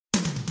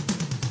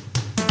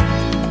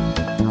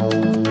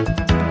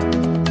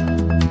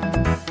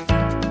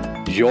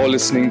You're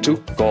listening to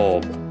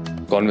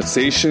CoBB,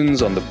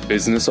 Conversations on the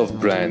Business of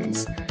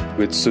Brands,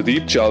 with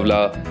Sudeep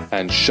Chawla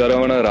and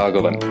Sharan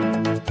Raghavan.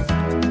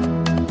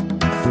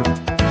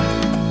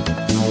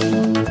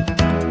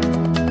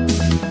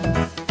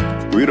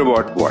 We're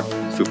about,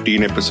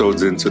 15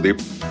 episodes in,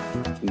 Sudeep?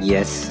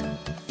 Yes.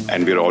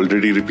 And we're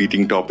already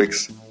repeating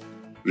topics?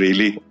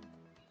 Really?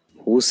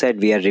 Who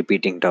said we are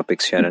repeating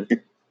topics,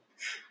 Sharan?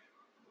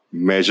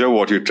 Measure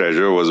what you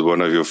treasure was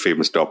one of your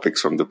famous topics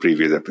from the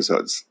previous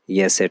episodes.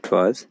 Yes, it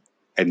was.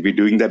 And we're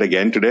doing that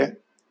again today?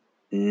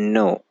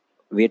 No,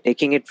 we're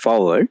taking it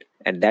forward.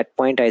 At that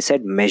point, I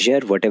said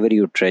measure whatever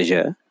you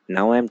treasure.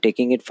 Now I'm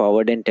taking it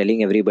forward and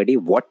telling everybody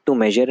what to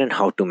measure and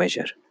how to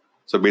measure.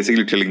 So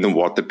basically telling them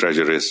what the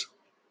treasure is.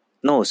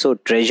 No, so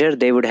treasure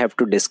they would have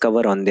to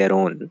discover on their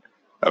own.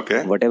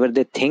 Okay. Whatever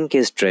they think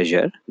is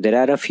treasure, there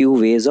are a few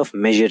ways of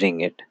measuring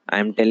it.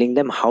 I'm telling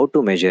them how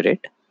to measure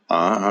it.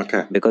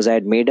 Okay. Because I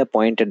had made a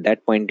point at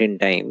that point in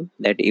time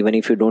that even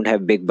if you don't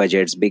have big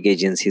budgets, big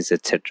agencies,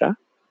 etc.,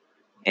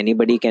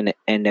 anybody can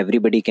and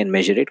everybody can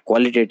measure it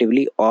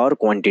qualitatively or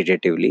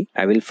quantitatively.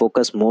 I will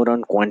focus more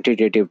on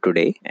quantitative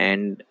today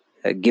and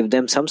give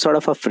them some sort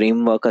of a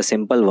framework, a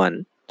simple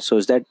one,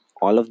 so that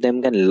all of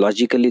them can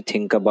logically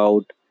think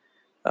about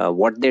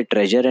what they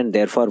treasure and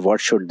therefore what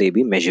should they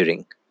be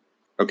measuring.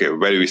 Okay,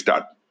 where do we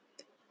start?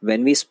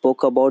 When we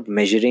spoke about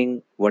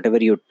measuring whatever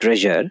you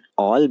treasure,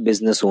 all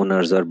business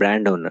owners or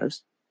brand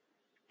owners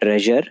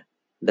treasure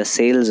the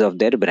sales of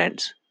their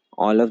brands.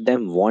 All of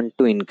them want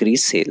to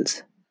increase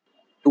sales.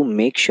 To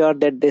make sure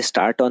that they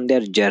start on their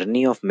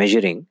journey of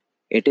measuring,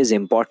 it is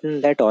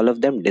important that all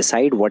of them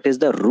decide what is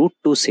the route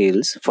to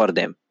sales for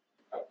them.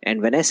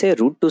 And when I say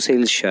route to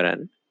sales,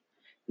 Sharan,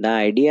 the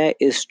idea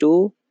is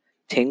to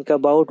think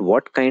about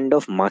what kind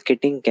of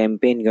marketing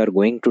campaign you are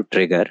going to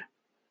trigger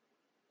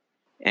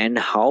and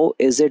how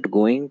is it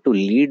going to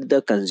lead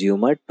the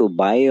consumer to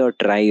buy or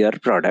try your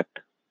product.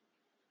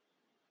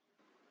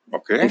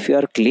 Okay. If you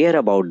are clear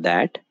about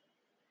that,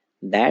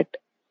 that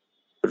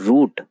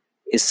route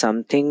is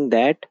something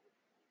that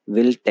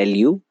will tell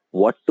you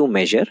what to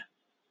measure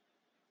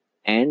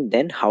and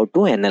then how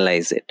to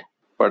analyze it.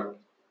 But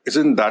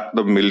isn't that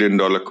the $1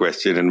 million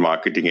question in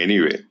marketing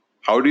anyway?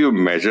 How do you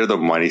measure the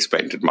money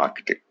spent in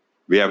marketing?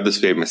 We have this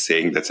famous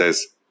saying that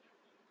says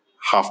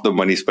half the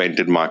money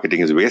spent in marketing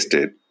is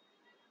wasted.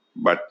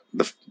 But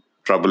the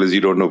trouble is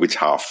you don't know which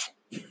half.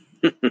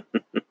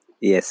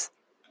 Yes.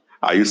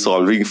 Are you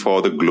solving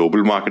for the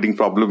global marketing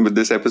problem with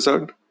this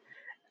episode?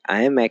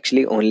 I am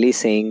actually only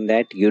saying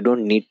that you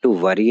don't need to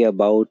worry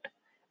about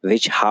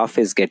which half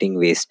is getting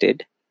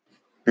wasted.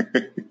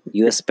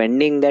 You are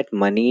spending that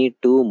money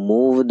to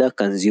move the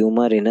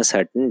consumer in a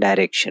certain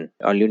direction.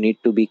 All you need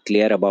to be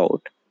clear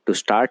about to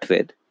start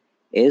with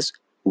is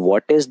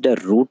what is the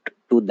route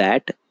to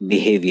that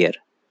behavior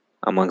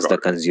amongst the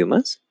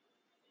consumers.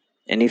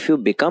 And if you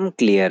become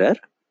clearer,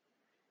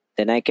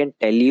 then I can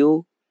tell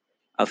you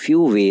a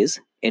few ways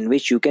in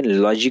which you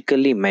can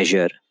logically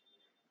measure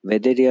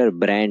whether your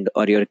brand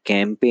or your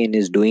campaign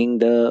is doing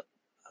the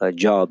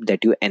job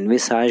that you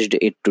envisaged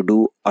it to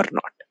do or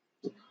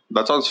not.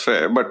 That sounds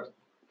fair, but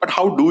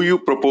how do you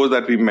propose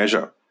that we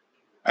measure?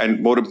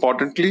 And more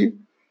importantly,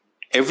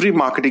 every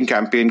marketing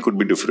campaign could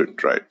be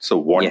different, right? So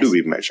what do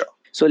we measure?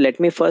 So let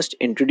me first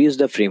introduce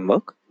the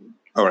framework.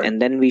 All right.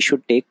 And then we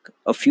should take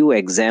a few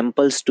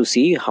examples to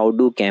see how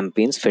do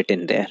campaigns fit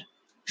in there.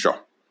 Sure.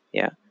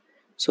 Yeah.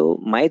 So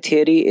my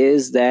theory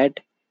is that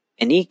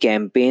any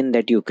campaign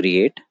that you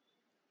create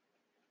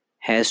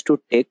has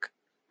to tick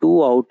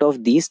 2 out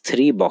of these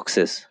 3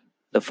 boxes.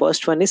 The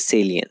first one is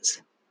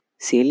salience.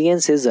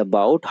 Salience is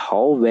about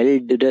how well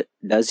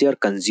does your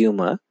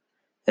consumer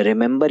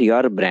remember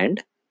your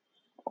brand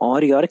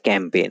or your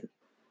campaign.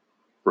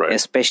 Right.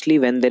 Especially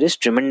when there is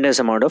tremendous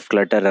amount of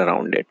clutter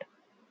around it.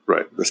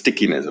 Right, the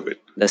stickiness of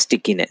it. The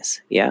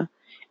stickiness, yeah.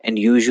 And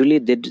usually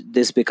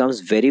this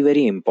becomes very,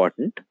 very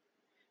important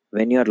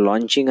when you're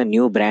launching a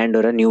new brand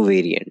or a new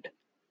variant.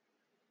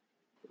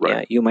 Right.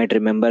 Yeah, you might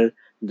remember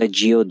the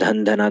Jio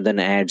Dhan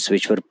Dhanadan ads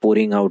which were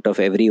pouring out of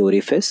every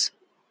orifice.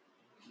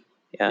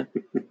 Yeah.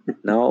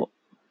 Now,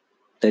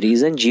 the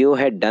reason Jio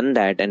had done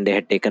that and they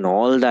had taken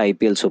all the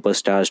IPL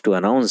superstars to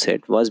announce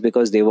it was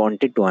because they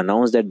wanted to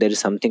announce that there is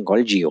something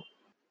called Jio.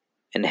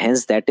 And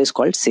hence that is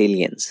called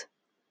salience.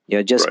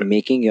 You're just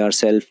making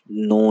yourself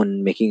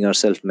known, making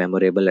yourself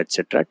memorable,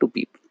 etc. to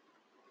people.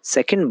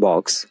 Second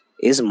box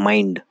is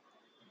mind.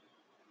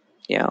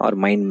 Yeah, or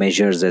mind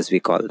measures as we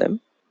call them.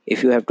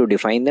 If you have to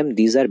define them,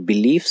 these are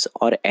beliefs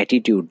or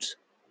attitudes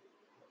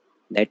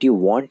that you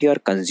want your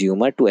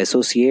consumer to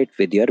associate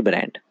with your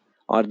brand.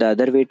 Or the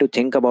other way to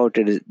think about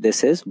it is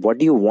this is what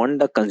do you want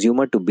the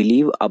consumer to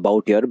believe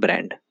about your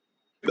brand?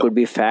 It could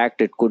be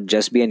fact, it could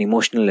just be an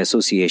emotional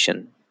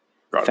association.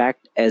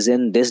 Fact as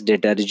in this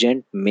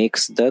detergent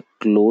makes the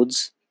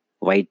clothes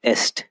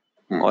whitest,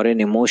 or an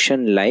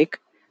emotion like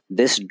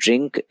this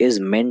drink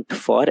is meant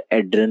for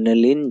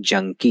adrenaline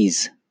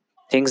junkies.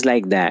 Things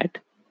like that,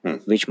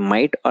 which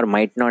might or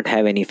might not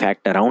have any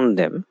fact around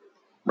them,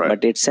 Right.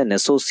 but it's an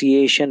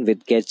association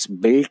which gets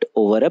built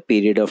over a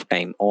period of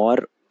time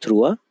or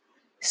through a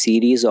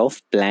series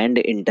of planned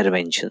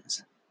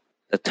interventions.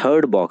 The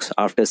third box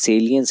after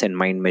salience and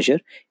mind measure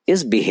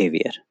is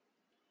behavior,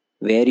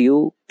 where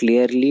you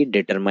clearly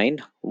determine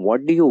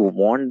what do you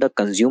want the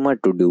consumer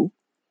to do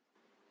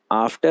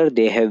after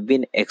they have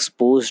been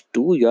exposed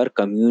to your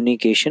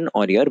communication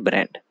or your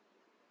brand.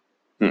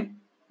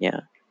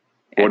 Yeah.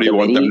 What At do you the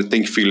want them very- to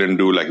think, feel, and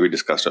do, like we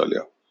discussed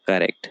earlier?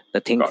 Correct. The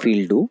think, Got it.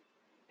 feel, do.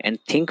 And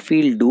think,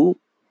 feel, do,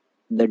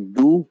 the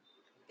do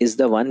is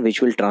the one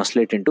which will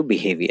translate into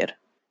behavior.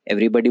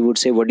 Everybody would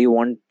say, what do you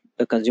want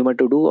the consumer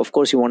to do? Of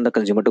course, you want the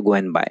consumer to go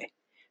and buy.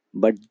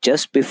 But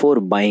just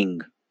before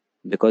buying,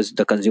 because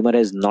the consumer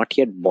has not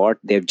yet bought,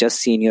 they've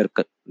seen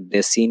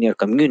your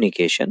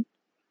communication.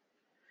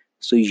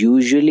 So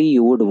usually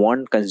you would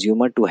want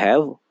consumer to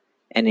have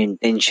an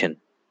intention.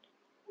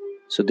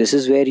 So this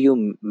is where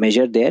you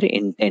measure their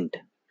intent.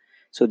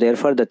 So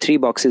therefore the three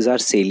boxes are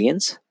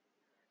salience,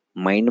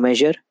 mind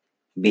measure,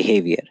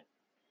 behavior.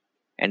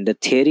 And the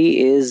theory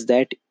is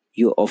that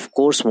you of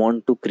course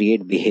want to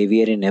create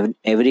behavior in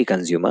every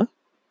consumer.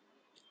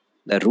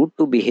 The route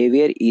to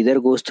behavior either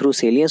goes through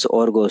salience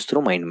or goes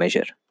through mind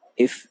measure.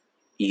 If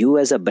you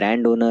as a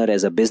brand owner,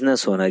 as a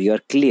business owner, you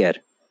are clear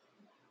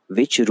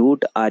which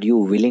route are you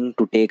willing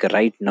to take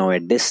right now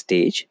at this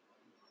stage,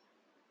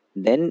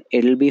 then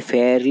it'll be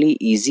fairly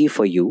easy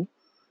for you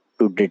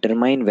to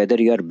determine whether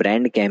your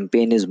brand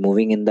campaign is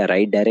moving in the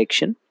right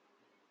direction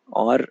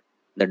or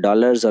the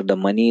dollars or the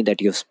money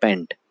that you've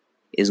spent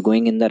is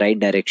going in the right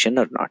direction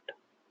or not.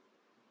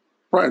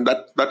 Right,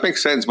 that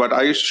makes sense. But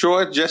are you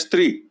sure just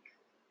three?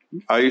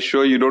 Are you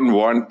sure you don't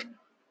want,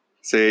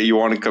 say, you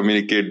want to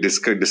communicate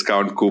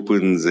discount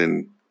coupons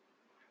and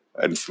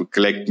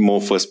collect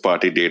more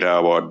first-party data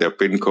about their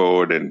PIN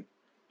code and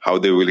how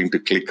they're willing to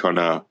click on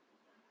a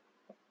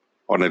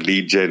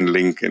lead gen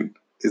link? And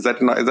is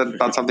that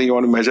not something you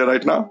want to measure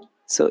right now?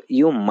 So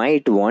you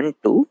might want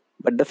to,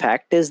 but the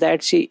fact is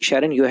that, see,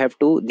 Sharan, you have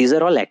to, these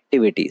are all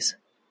activities.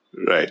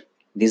 Right.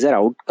 These are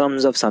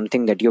outcomes of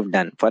something that you've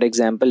done. For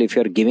example, if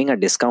you're giving a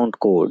discount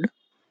code,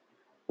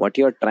 what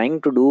you're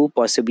trying to do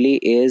possibly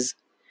is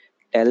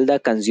tell the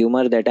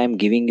consumer that I'm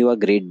giving you a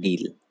great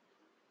deal.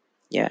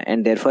 Yeah,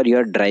 and therefore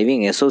you're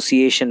driving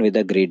association with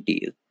a great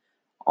deal.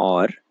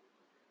 Or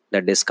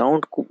the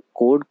discount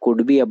code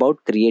could be about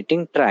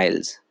creating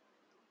trials.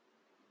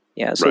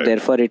 Yeah, so Right.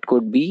 therefore it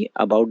could be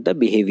about the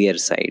behavior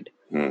side.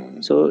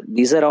 So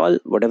these are all,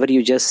 whatever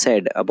you just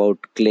said about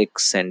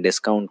clicks and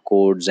discount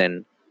codes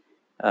and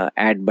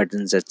ad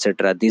buttons,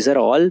 etc. These are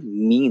all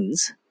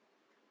means.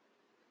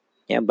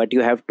 Yeah, but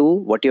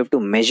what you have to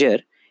measure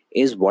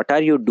is what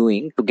are you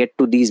doing to get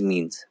to these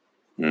means.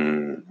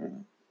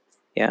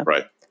 Yeah.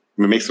 Right.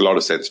 It makes a lot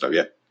of sense now.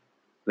 Yeah.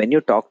 When you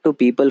talk to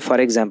people,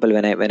 for example,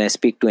 when I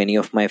speak to any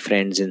of my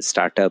friends in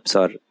startups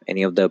or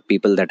any of the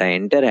people that I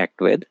interact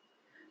with,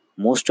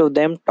 most of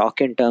them talk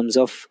in terms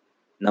of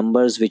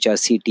numbers which are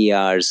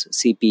CTRs,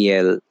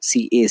 CPL,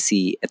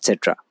 CAC,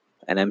 etc.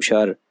 And I'm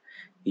sure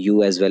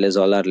you as well as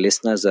all our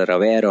listeners are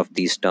aware of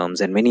these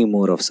terms and many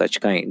more of such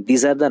kind.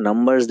 These are the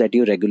numbers that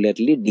you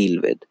regularly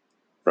deal with.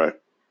 Right.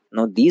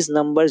 Now, these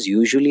numbers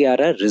usually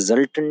are a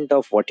resultant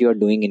of what you're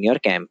doing in your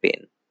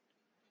campaign.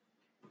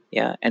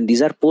 Yeah, and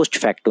these are post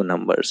facto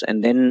numbers.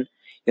 And then,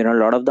 a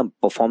lot of the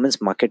performance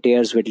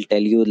marketeers will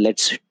tell you,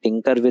 let's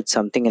tinker with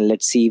something and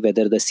let's see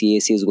whether the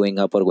CAC is going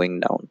up or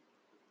going down,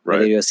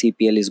 whether your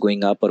CPL is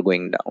going up or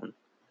going down.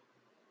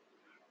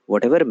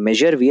 Whatever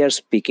measure we are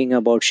speaking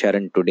about,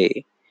 Sharan,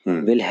 today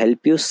will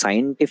help you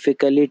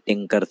scientifically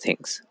tinker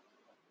things.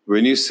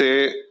 When you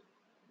say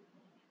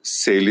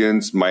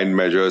salience, mind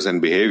measures,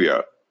 and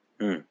behavior,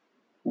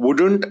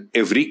 wouldn't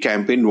every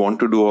campaign want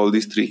to do all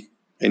these three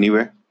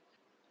anyway?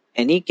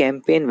 Any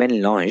campaign,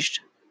 when launched,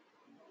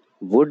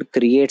 would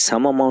create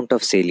some amount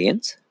of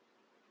salience,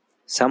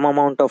 some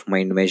amount of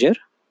mind measure,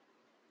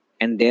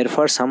 and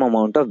therefore some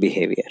amount of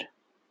behavior.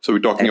 So we're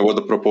talking about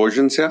the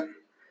proportions here?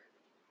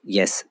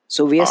 Yes.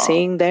 So we are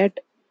saying that,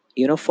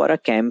 for a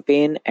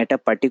campaign at a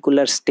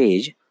particular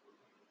stage,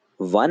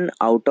 one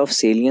out of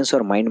salience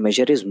or mind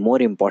measure is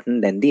more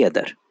important than the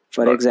other.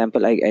 For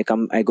example, I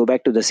go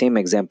back to the same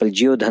example,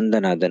 Jio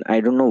Dhandhanadan. I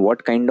don't know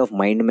what kind of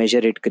mind measure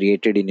it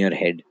created in your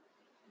head.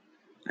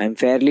 I'm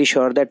fairly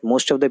sure that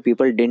most of the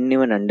people didn't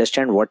even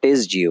understand what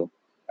is Jio.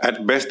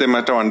 At best, they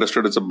might have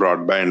understood it's a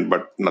broadband,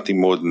 but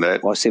nothing more than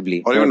that.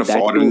 Possibly. Or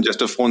even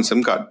just a phone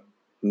SIM card.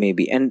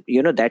 Maybe. And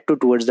that too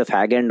towards the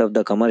fag end of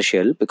the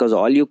commercial, because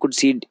all you could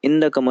see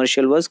in the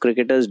commercial was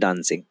cricketers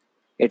dancing.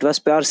 It was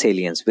pure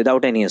salience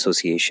without any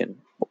association.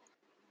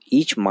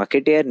 Each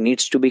marketer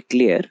needs to be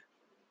clear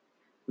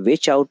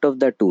which out of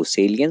the two,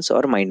 salience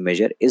or mind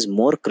measure, is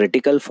more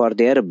critical for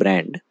their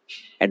brand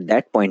at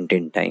that point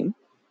in time,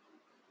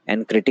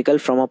 and critical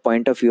from a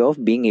point of view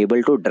of being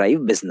able to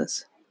drive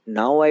business.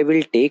 Now I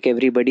will take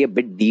everybody a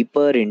bit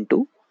deeper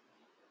into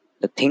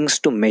the things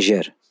to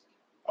measure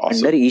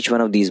under each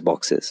one of these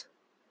boxes.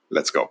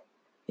 Let's go.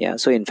 Yeah.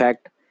 So in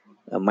fact,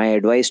 my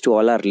advice to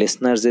all our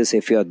listeners is,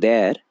 if you're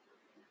there,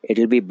 it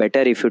will be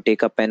better if you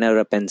take a pen or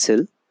a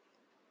pencil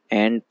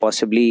and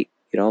possibly,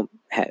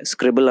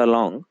 scribble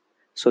along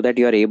so that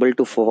you are able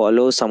to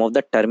follow some of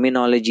the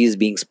terminologies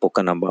being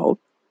spoken about.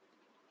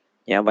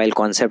 Yeah, while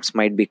concepts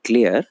might be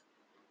clear,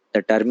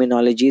 the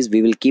terminologies,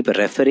 we will keep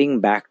referring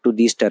back to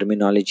these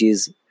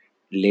terminologies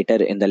later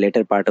in the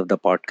later part of the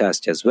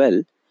podcast as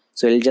well.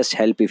 So it'll just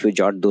help if you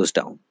jot those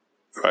down.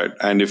 Right.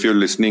 And if you're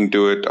listening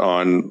to it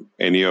on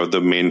any of the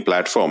main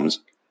platforms,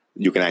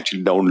 you can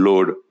actually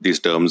download these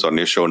terms on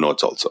your show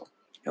notes also.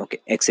 Okay,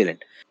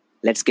 excellent.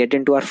 Let's get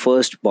into our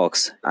first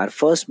box. Our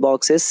first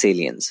box is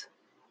salience.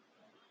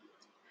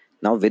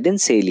 Now, within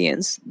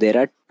salience, there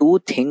are two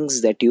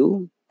things that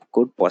you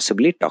could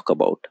possibly talk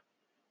about.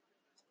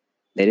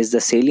 There is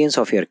the salience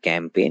of your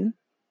campaign,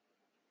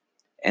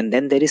 and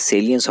then there is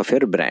salience of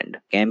your brand.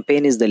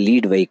 Campaign is the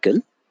lead vehicle,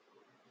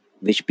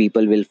 which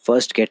people will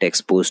first get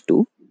exposed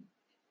to.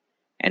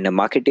 And a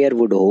marketer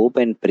would hope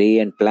and pray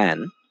and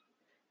plan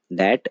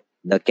that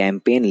the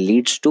campaign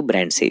leads to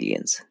brand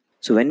salience.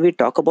 So when we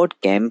talk about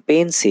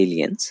campaign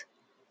salience,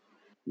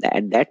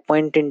 at that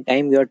point in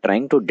time, you are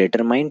trying to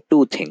determine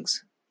two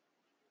things.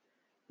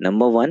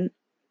 Number one,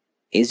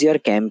 is your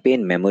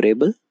campaign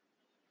memorable?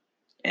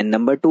 And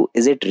number two,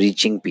 is it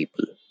reaching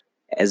people?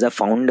 As a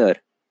founder,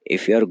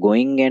 if you are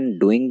going and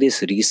doing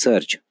this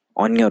research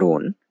on your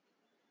own,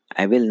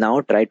 I will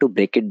now try to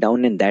break it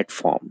down in that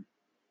form.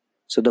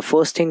 So the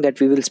first thing that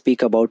we will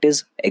speak about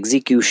is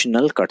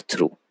executional cut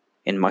through.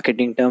 In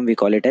marketing term, we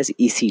call it as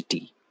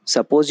ECT.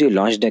 Suppose you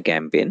launched a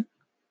campaign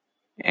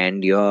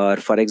and you're,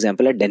 for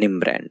example, a denim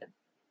brand,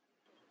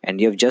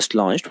 and you have just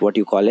launched what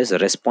you call as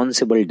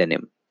responsible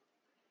denim,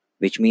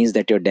 which means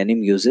that your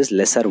denim uses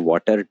lesser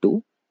water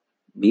to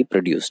be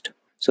produced.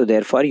 So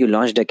therefore, you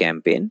launched a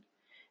campaign.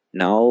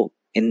 Now,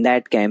 in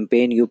that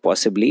campaign, you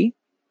possibly,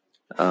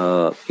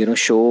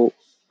 show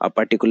a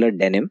particular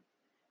denim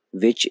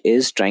which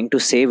is trying to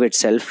save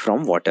itself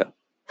from water.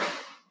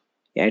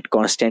 Yeah, it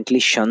constantly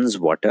shuns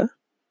water,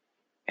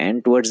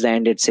 and towards the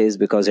end it says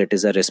because it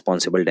is a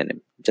responsible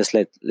denim. Just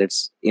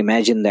let's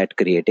imagine that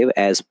creative,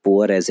 as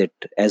poorly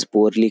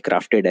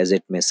crafted as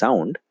it may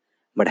sound,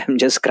 but I'm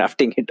just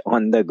crafting it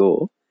on the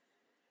go.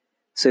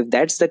 So if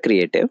that's the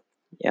creative,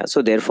 yeah,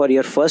 so therefore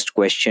your first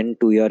question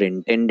to your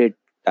intended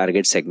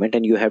target segment,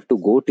 and you have to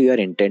go to your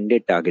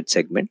intended target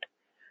segment.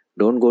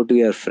 Don't go to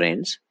your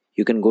friends.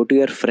 You can go to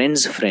your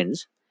friends'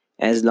 friends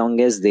as long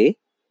as they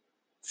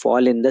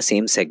fall in the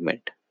same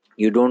segment.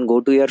 You don't go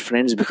to your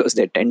friends because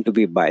they tend to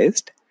be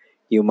biased.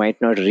 You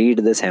might not read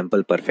the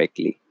sample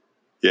perfectly.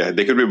 Yeah,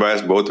 they could be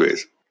biased both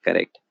ways.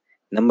 Correct.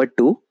 Number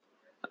two,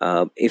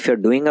 if you're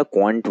doing a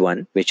quant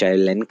one, which I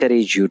will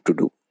encourage you to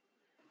do,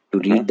 to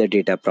read the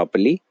data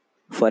properly,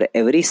 for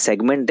every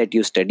segment that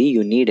you study,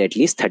 you need at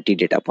least 30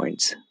 data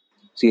points.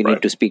 So you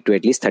need to speak to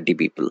at least 30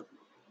 people.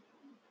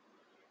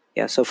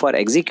 Yeah, so for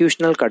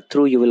executional cut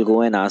through, you will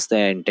go and ask the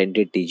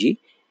intended TG,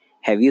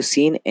 have you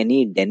seen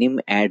any denim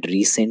ad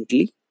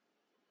recently?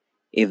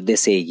 If they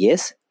say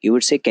yes, you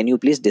would say, can you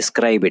please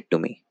describe it to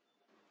me?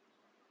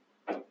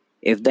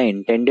 If the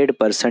intended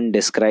person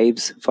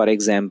describes, for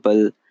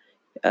example,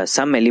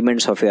 some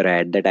elements of your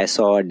ad, that I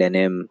saw a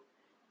denim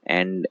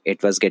and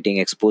it was getting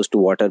exposed to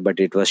water,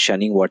 but it was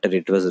shunning water,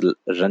 it was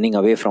running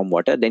away from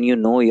water, then you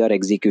know your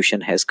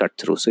execution has cut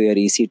through. So your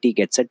ECT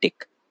gets a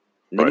tick.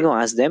 Then you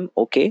ask them,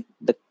 okay,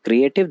 the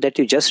creative that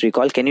you just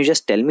recall, can you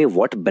just tell me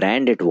what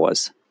brand it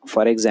was?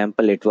 For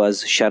example, it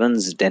was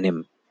Sharan's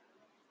denim.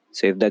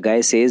 So if the guy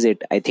says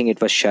it, I think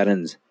it was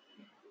Sharan's,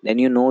 then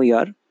you know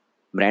your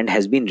brand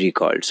has been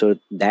recalled. So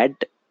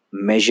that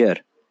measure,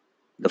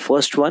 the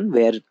first one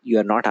where you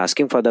are not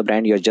asking for the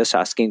brand, you're just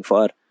asking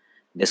for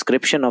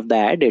description of the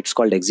ad, it's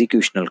called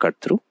executional cut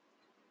through.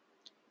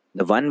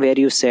 The one where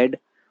you said,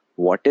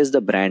 what is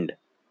the brand?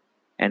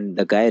 And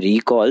the guy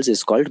recalls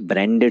is called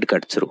branded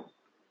cut through.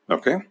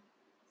 Okay.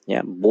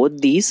 Yeah, both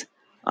these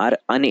are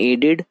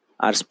unaided,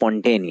 are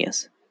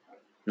spontaneous.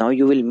 Now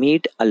you will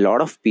meet a lot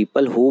of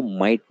people who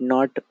might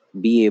not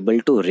be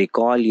able to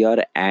recall your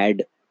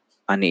ad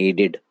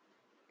unaided,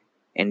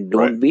 and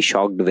don't be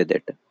shocked with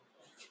it.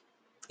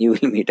 You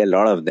will meet a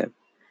lot of them.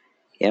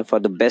 Yeah, for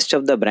the best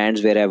of the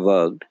brands where I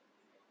worked,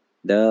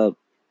 the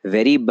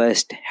very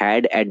best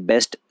had at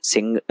best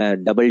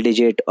double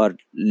digit or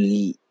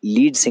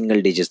lead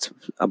single digits,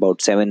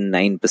 about 7,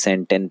 9%,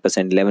 10%,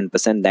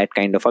 11%, that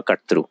kind of a cut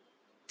through.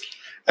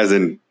 As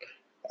in,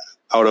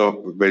 out of,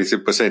 when you say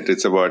percent,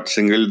 it's about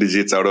single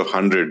digits out of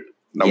 100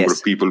 number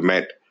of people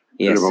met.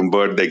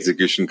 Remembered the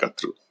execution cut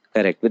through.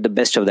 Correct, with the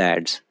best of the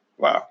ads.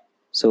 Wow.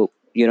 So,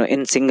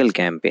 in single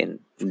campaign,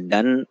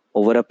 done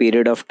over a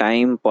period of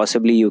time,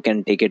 possibly you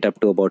can take it up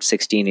to about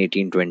 16,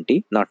 18,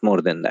 20, not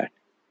more than that.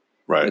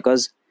 Right.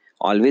 Because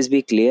always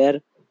be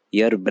clear,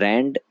 your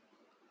brand,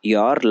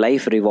 your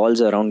life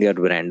revolves around your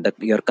brand.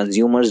 Your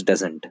consumers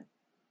doesn't.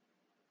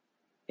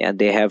 Yeah,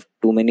 they have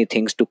too many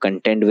things to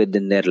contend with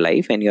in their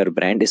life, and your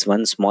brand is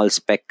one small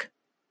speck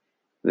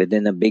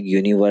within a big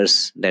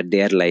universe that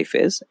their life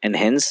is. And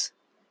hence,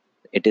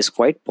 it is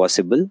quite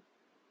possible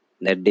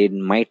that they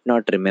might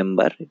not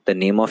remember the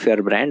name of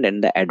your brand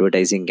and the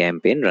advertising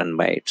campaign run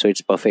by it. So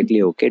it's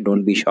perfectly okay.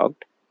 Don't be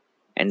shocked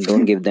and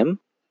don't give them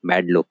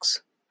bad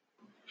looks.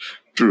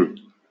 True.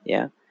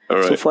 Yeah.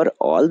 All So right. for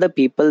all the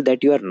people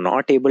that you are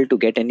not able to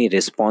get any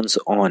response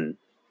on,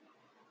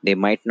 they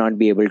might not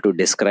be able to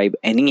describe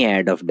any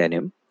ad of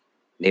denim.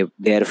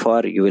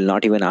 Therefore, you will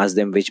not even ask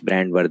them which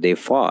brand were they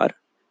for.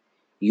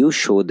 You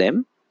show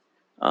them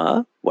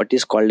what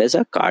is called as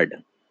a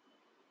card,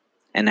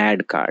 an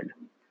ad card.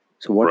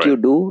 So what you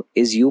do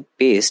is you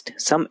paste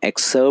some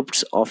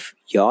excerpts of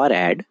your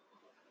ad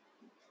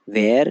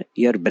where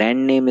your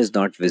brand name is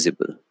not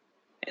visible.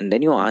 And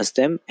then you ask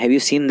them, have you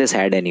seen this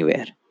ad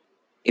anywhere?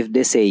 If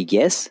they say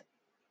yes,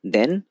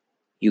 then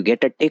you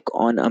get a tick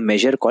on a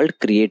measure called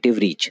creative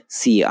reach,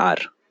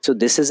 CR. So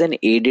this is an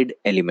aided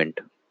element.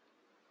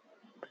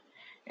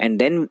 And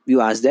then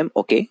you ask them,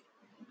 okay,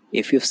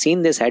 if you've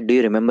seen this ad, do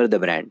you remember the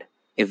brand?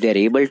 If they're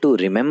able to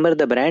remember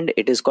the brand,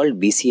 it is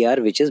called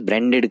BCR, which is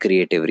branded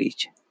creative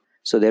reach.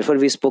 So therefore,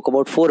 we spoke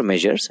about 4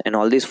 measures, and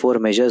all these 4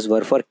 measures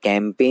were for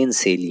campaign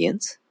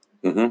salience.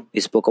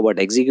 We spoke about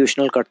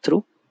executional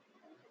cut-through,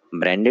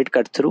 branded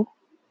cut-through,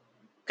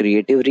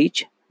 creative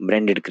reach,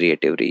 branded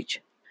creative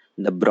reach.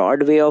 The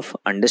broad way of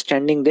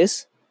understanding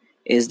this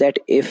is that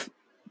if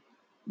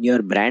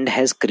your brand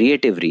has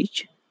creative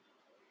reach,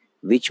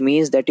 which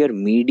means that your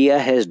media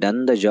has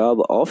done the job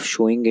of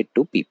showing it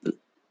to people.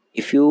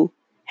 If you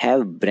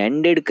have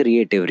branded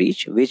creative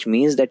reach, which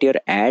means that your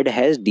ad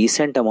has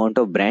decent amount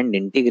of brand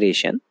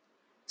integration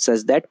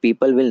such that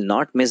people will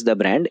not miss the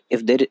brand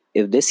if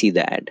they see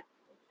the ad.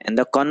 And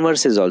the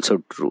converse is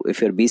also true. If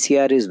your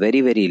BCR is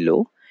very, very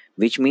low,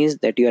 which means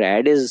that your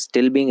ad is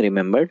still being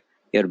remembered,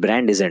 your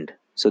brand isn't.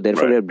 So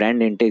therefore your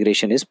brand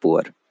integration is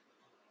poor.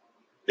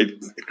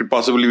 It could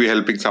possibly be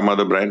helping some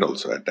other brand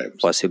also at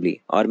times.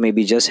 Possibly. Or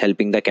maybe just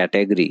helping the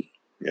category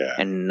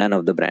and none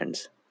of the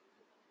brands.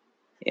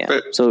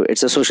 So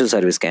it's a social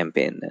service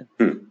campaign.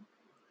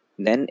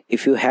 Then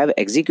if you have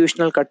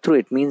executional cut through,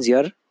 it means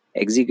your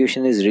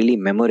execution is really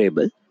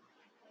memorable.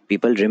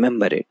 People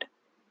remember it.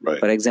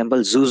 For example,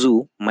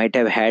 Zuzu might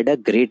have had a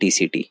great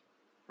ECT.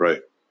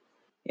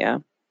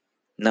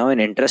 Now an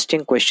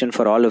interesting question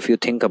for all of you,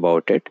 think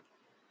about it.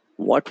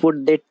 What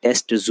would they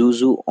test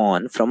Zuzu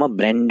on from a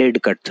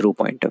branded cut-through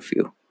point of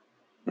view?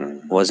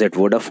 Was it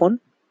Vodafone?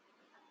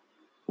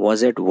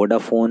 Was it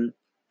Vodafone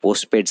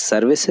postpaid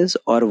services,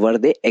 or were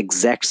they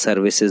exact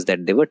services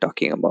that they were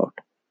talking about?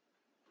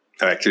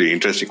 Actually,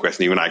 interesting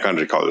question. Even I can't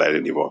recall that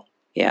anymore.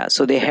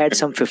 So they had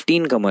some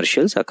 15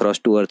 commercials across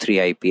 2 or 3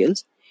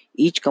 IPLs.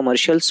 Each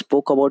commercial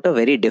spoke about a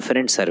very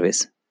different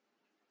service.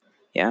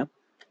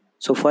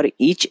 So for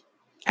each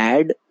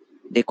ad,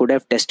 they could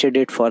have tested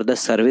it for the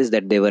service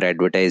that they were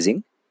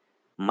advertising.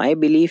 My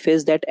belief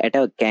is that at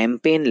a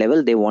campaign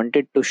level, they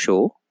wanted to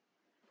show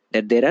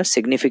that there are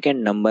significant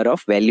number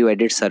of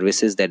value-added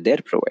services that they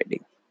are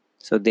providing.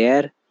 So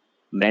their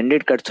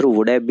branded cut-through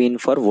would have been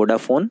for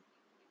Vodafone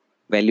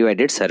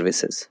value-added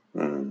services.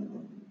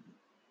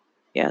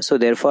 So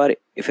therefore,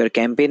 if your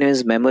campaign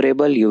is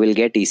memorable, you will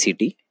get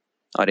ECT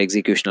or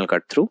executional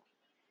cut-through.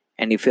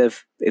 And if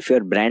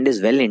your brand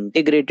is well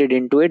integrated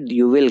into it,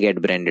 you will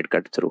get branded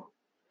cut-through.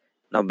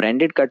 Now,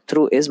 branded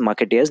cut-through is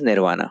marketeer's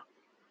nirvana.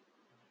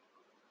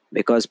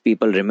 Because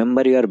people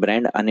remember your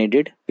brand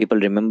unaided, people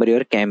remember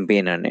your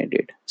campaign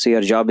unaided. So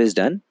your job is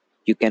done.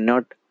 You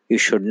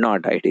should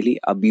not ideally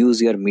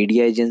abuse your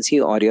media agency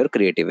or your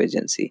creative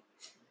agency.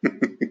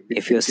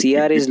 If your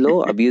CR is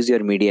low, abuse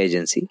your media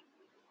agency.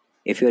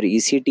 If your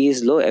ECT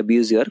is low,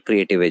 abuse your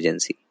creative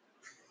agency.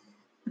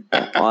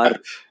 Or,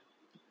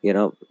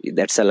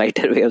 that's a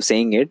lighter way of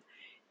saying it.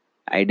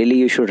 Ideally,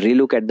 you should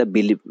relook at the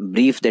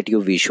brief that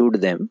you've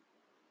issued them.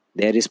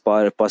 There is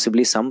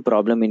possibly some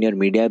problem in your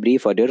media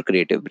brief or your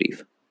creative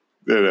brief.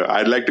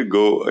 I'd like to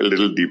go a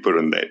little deeper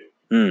on that.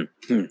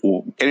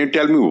 Can you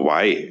tell me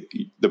why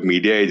the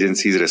media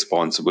agency is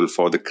responsible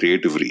for the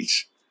creative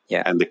reach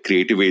and the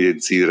creative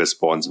agency is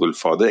responsible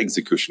for the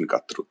execution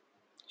cut-through?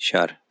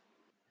 Sure.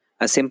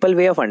 A simple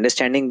way of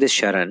understanding this,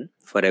 Sharan,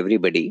 for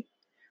everybody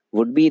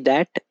would be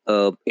that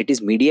it is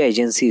media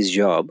agency's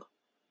job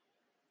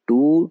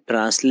to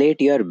translate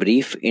your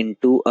brief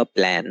into a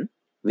plan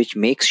which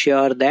makes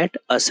sure that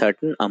a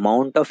certain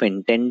amount of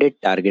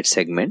intended target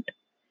segment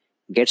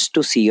gets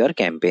to see your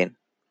campaign.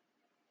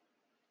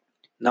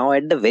 Now,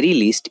 at the very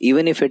least,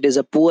 even if it is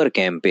a poor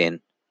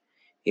campaign,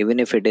 even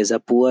if it is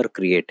a poor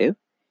creative,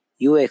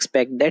 you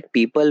expect that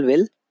people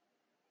will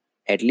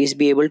at least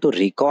be able to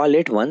recall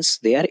it once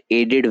they are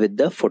aided with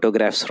the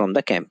photographs from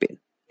the campaign.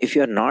 If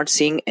you are not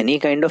seeing any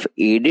kind of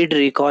aided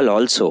recall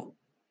also,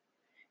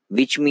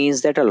 which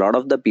means that a lot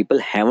of the people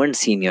haven't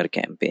seen your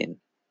campaign,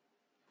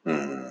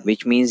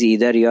 which means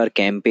either your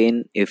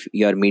campaign, if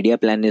your media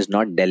plan is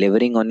not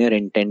delivering on your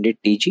intended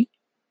TG,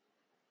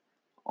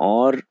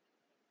 or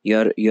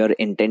your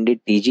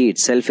intended TG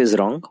itself is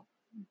wrong,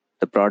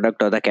 the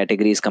product or the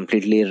category is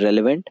completely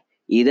irrelevant.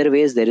 Either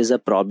ways, there is a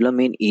problem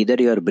in either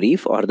your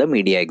brief or the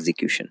media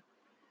execution.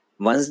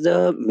 Once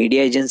the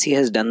media agency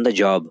has done the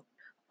job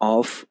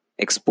of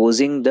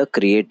exposing the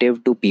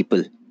creative to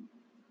people,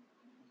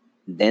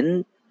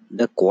 then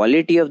the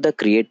quality of the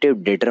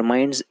creative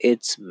determines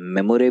its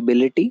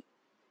memorability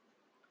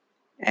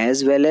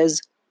as well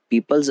as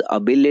people's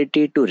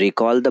ability to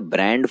recall the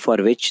brand for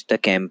which the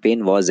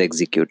campaign was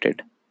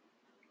executed.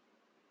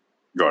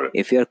 Got it.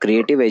 If your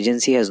creative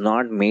agency has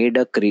not made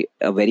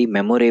a very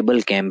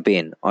memorable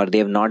campaign, or they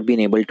have not been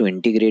able to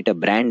integrate a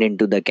brand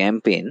into the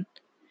campaign,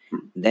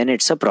 then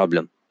it's a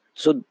problem.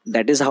 So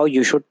that is how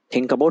you should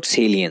think about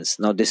salience.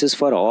 Now this is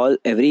for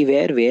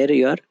everywhere where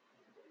you are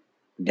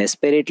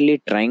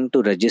desperately trying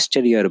to register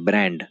your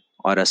brand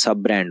or a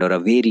sub brand or a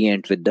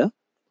variant with the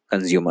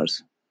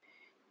consumers.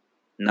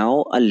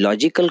 Now a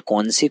logical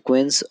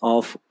consequence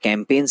of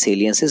campaign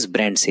salience is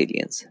brand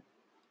salience.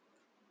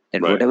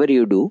 That Right. whatever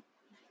you do,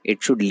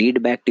 it should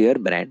lead back to your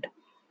brand.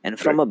 And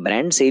from a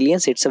brand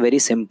salience, it's a very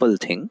simple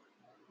thing.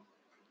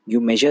 You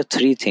measure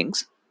three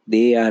things.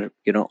 They are,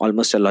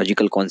 almost a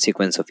logical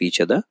consequence of each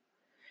other.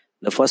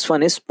 The first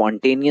one is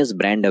spontaneous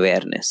brand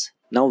awareness.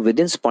 Now,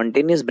 within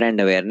spontaneous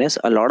brand awareness,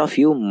 a lot of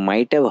you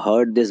might have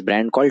heard this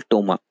brand called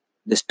TOMA,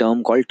 this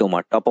term called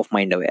TOMA, top of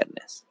mind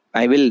awareness.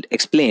 I will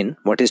explain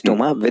what is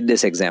TOMA with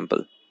this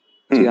example.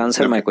 So you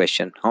answer my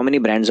question. How many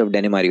brands of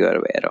denim are you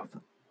aware of?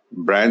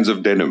 Brands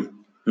of denim.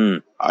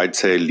 I'd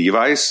say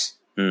Levi's.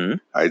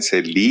 I'd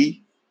say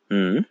Lee.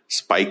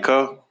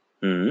 Spiker.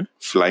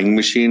 Flying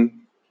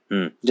Machine.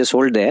 Just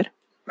hold there.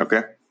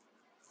 Okay.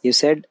 You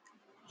said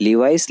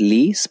Levi's,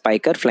 Lee,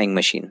 Spiker, Flying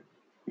Machine.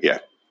 Yeah.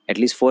 At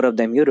least 4 of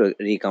them you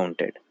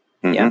recounted.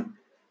 Yeah.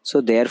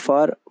 So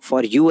therefore,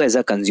 for you as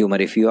a consumer,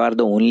 if you are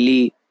the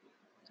only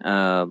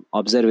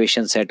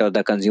observation set or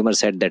the consumer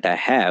set that I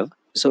have,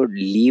 so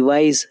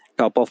Levi's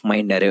top of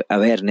mind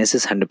awareness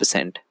is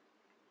 100%.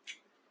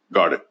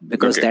 Got it.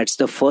 Because that's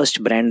the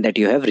first brand that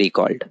you have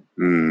recalled.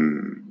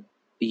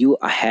 You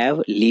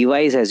have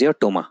Levi's as your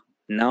TOMA.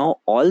 Now,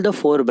 all the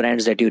 4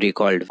 brands that you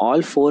recalled,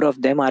 all 4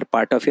 of them are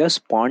part of your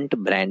Spont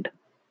brand.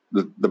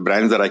 The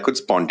brands that I could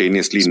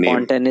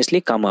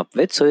spontaneously come up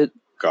with. So,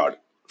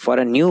 for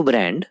a new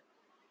brand,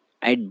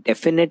 I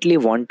definitely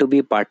want to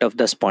be part of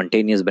the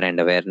spontaneous brand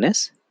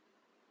awareness.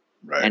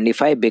 Right. And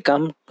if I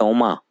become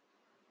TOMA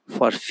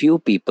for few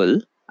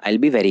people, I'll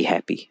be very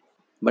happy.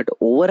 But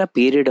over a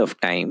period of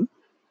time,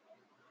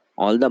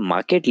 all the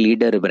market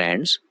leader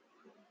brands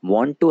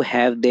want to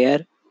have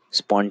their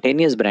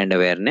spontaneous brand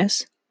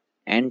awareness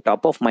and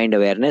top of mind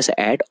awareness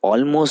at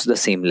almost the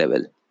same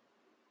level.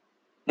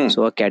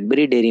 So a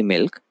Cadbury Dairy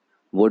Milk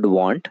would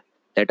want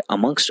that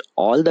amongst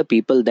all the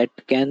people that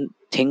can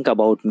think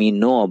about me,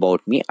 know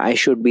about me, I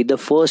should be the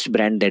first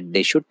brand that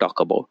they should talk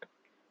about.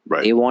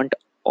 Right. They want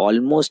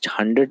almost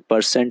 100%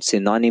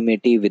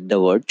 synonymity with the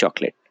word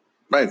chocolate.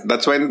 Right.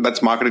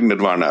 That's marketing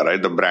nirvana,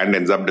 right? The brand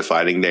ends up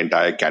defining the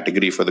entire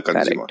category for the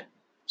consumer. Correct.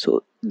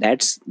 So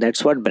that's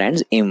what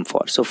brands aim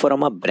for. So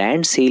from a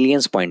brand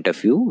salience point of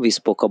view, we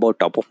spoke about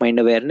top of mind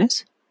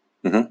awareness.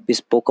 We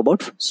spoke about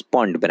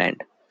Spont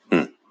brand.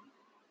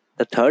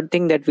 The third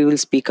thing that we will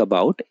speak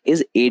about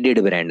is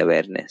aided brand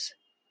awareness.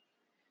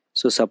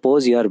 So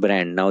suppose your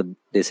brand, now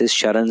this is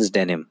Sharan's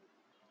denim.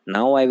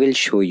 Now I will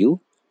show you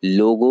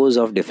logos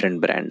of different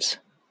brands,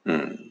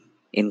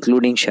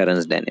 including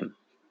Sharan's denim.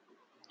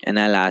 And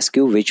I'll ask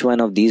you which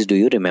one of these do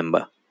you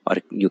remember or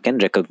you can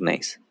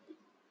recognize.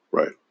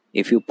 Right.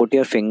 If you put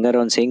your finger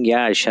on saying,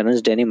 yeah,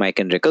 Sharan's denim I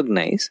can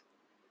recognize.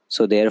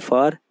 So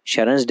therefore,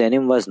 Sharan's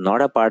denim was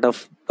not a part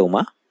of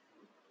TOMA.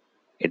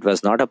 It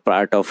was not a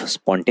part of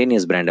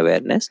spontaneous brand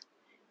awareness.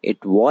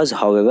 It was,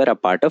 however, a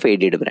part of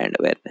aided brand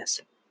awareness.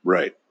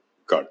 Right.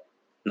 Got it.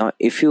 Now,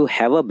 if you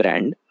have a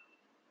brand,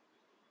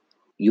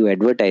 you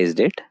advertised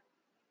it,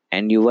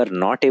 and you were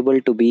not able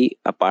to be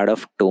a part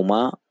of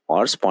TOMA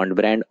or Spont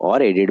brand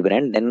or aided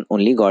brand, then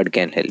only God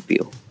can help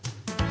you.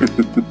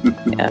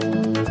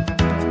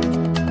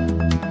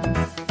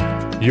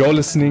 You're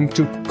listening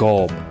to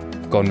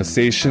CoBB,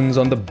 Conversations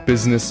on the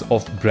Business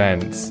of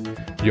Brands.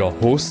 Your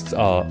hosts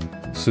are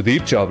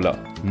Sudeep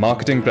Chawla,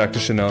 marketing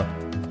practitioner,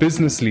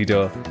 business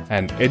leader,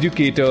 and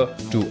educator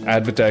to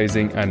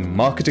advertising and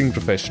marketing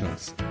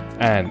professionals,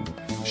 and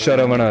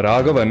Sharavana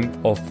Raghavan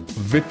of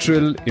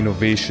Vitriol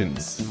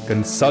Innovations,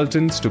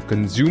 consultants to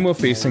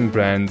consumer-facing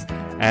brands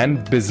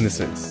and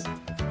businesses.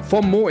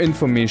 For more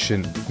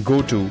information,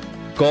 go to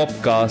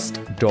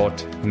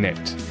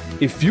cobcast.net.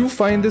 If you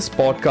find this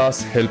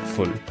podcast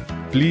helpful,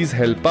 please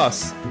help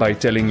us by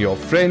telling your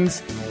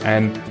friends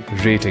and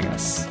rating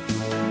us.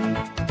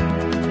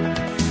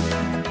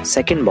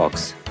 Second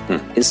box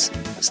is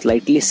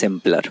slightly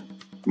simpler.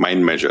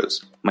 Mind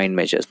measures.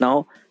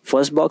 Now,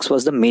 first box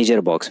was the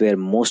major box where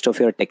most of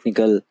your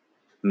technical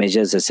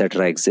measures,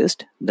 etc.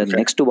 exist. The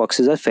next 2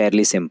 boxes are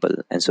fairly simple.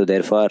 And so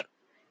therefore,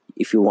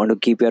 if you want to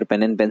keep your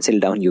pen and pencil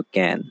down, you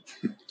can.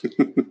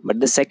 But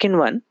the second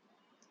one,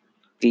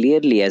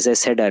 clearly, as I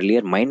said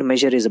earlier, mind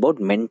measure is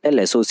about mental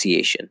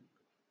association.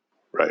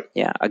 Right.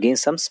 Yeah,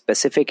 against some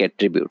specific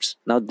attributes.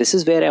 Now, this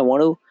is where I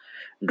want to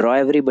draw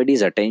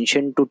everybody's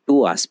attention to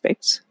 2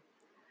 aspects.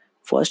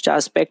 First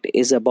aspect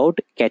is about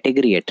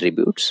category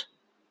attributes.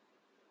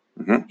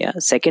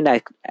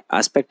 Second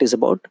aspect is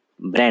about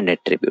brand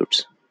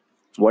attributes.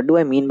 What do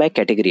I mean by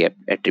category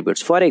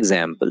attributes? For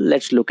example,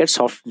 let's look at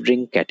soft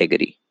drink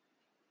category.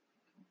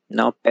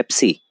 Now,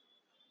 Pepsi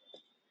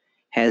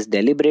has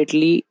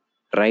deliberately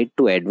tried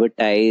to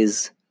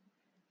advertise,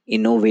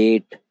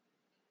 innovate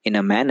in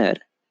a manner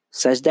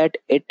such that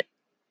it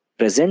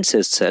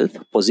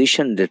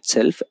positioned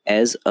itself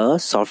as a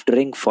soft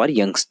drink for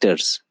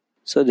youngsters.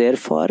 So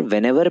therefore,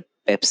 whenever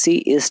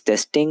Pepsi is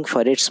testing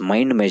for its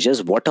mind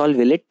measures, what all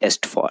will it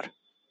test for?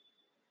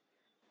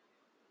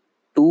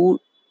 To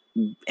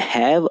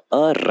have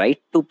a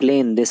right to play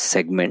in this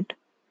segment,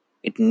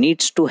 it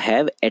needs to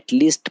have at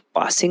least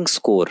passing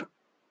score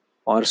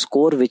or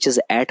score which is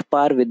at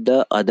par with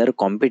the other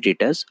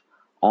competitors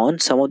on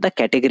some of the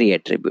category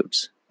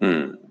attributes.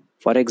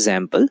 For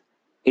example,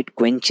 it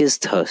quenches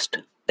thirst.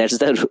 That's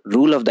the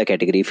rule of the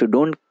category. If you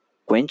don't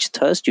quench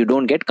thirst, you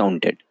don't get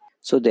counted.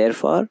 So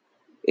therefore,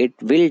 it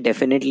will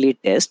definitely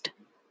test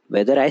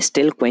whether I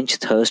still quench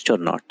thirst or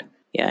not.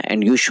 Yeah,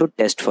 and you should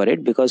test for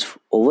it, because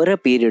over a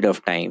period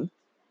of time,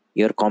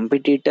 your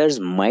competitors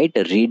might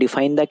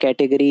redefine the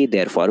category,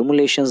 their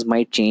formulations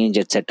might change,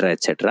 etc.,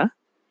 etc.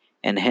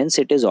 And hence,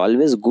 it is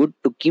always good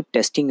to keep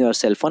testing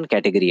yourself on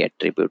category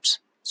attributes.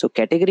 So,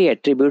 category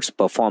attributes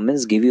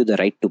performance give you the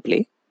right to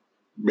play.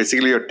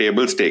 Basically, your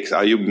table stakes.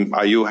 Are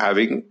you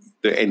having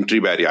the entry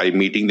barrier? Are you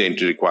meeting the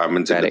entry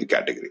requirements in the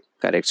category?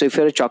 Correct. So, if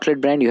you're a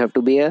chocolate brand, you have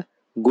to be a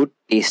good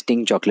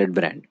tasting chocolate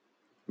brand.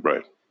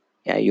 Right.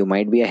 Yeah, you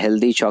might be a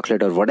healthy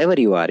chocolate or whatever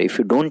you are. If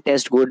you don't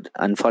taste good,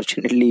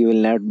 unfortunately, you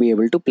will not be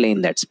able to play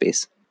in that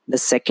space. The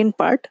second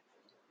part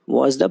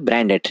was the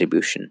brand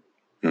attribution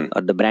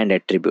or the brand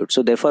attribute.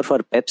 So therefore, for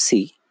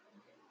Pepsi,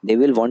 they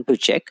will want to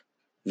check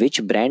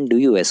which brand do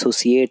you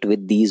associate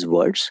with these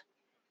words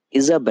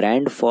is a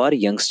brand for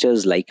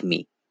youngsters like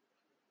me.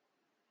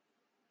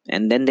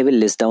 And then they will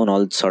list down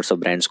all sorts of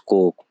brands,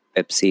 Coke,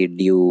 Pepsi,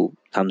 Dew,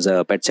 Thumbs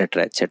Up,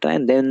 etc., etc.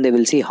 And then they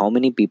will see how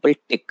many people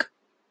tick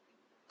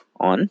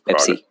on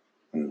Pepsi.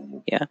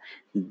 Yeah,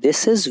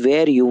 this is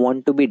where you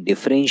want to be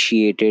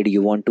differentiated.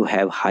 You want to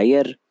have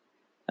higher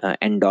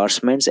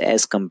endorsements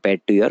as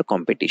compared to your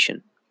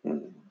competition.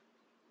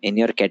 In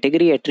your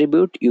category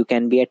attribute, you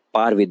can be at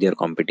par with your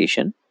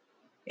competition.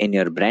 In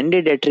your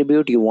branded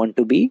attribute, you want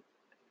to be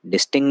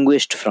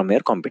distinguished from your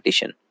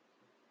competition.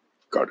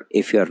 Got it.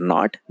 If you're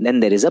not,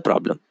 then there is a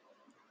problem.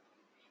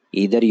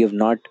 Either you've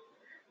not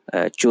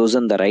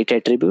chosen the right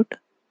attribute,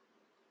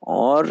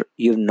 or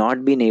you've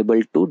not been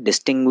able to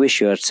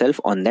distinguish yourself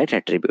on that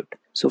attribute.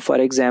 So, for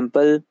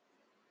example,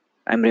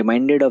 I'm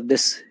reminded of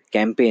this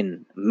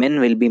campaign,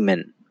 Men Will Be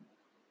Men.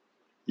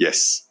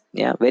 Yes.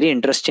 Yeah, very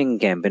interesting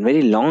campaign,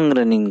 very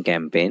long-running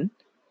campaign.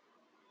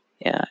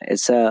 Yeah,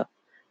 it's a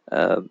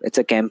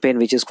campaign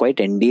which is quite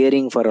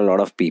endearing for a lot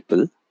of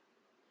people,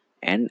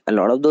 and a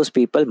lot of those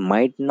people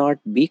might not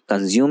be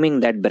consuming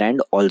that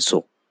brand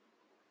also.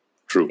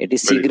 True. It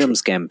is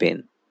Seagram's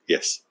campaign.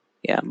 Yes.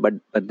 Yeah, but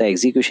the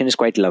execution is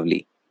quite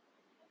lovely.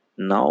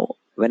 Now,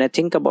 when I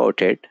think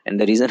about it, and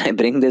the reason I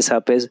bring this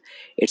up is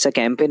it's a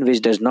campaign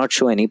which does not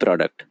show any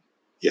product.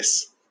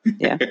 Yes.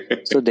 Yeah.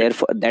 So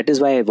therefore, that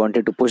is why I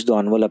wanted to push the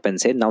envelope and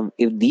say, now,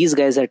 if these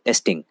guys are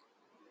testing,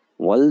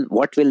 well,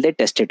 what will they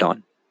test it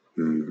on?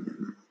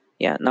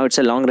 Yeah. Now, it's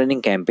a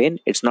long-running campaign.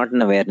 It's not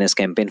an awareness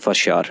campaign for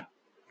sure.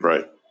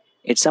 Right.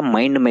 It's a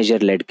mind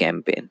measure-led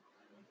campaign.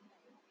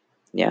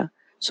 Yeah.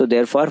 So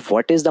therefore,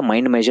 what is the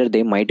mind measure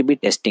they might be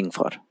testing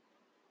for?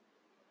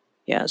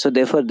 Yeah, so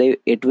therefore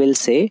it will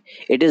say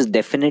it is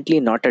definitely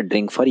not a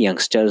drink for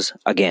youngsters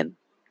again.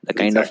 The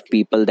kind of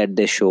people that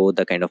they show,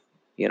 the kind of,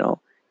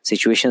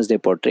 situations they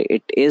portray,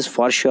 it is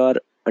for sure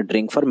a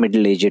drink for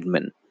middle-aged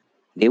men.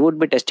 They would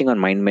be testing on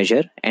mind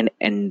measure and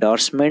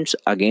endorsements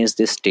against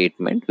this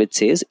statement which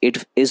says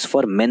it is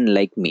for men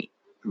like me.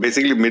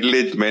 Basically,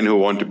 middle-aged men who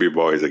want to be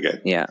boys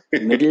again. Yeah,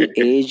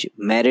 middle-aged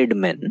married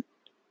men.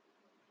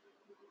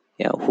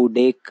 Yeah, who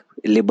take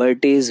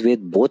liberties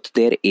with both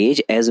their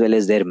age as well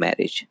as their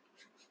marriage.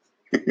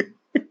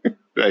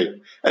 Right.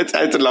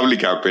 It's a lovely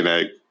campaign.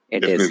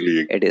 It is,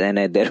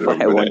 and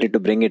therefore I wanted to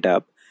bring it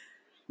up.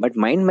 But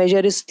mind measure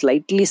is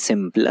slightly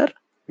simpler,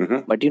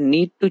 but you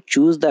need to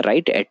choose the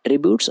right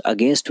attributes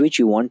against which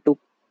you want to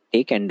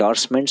take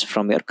endorsements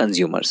from your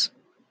consumers.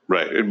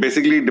 Right. It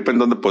basically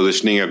depends on the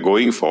positioning you're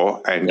going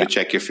for and to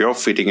check if you're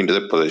fitting into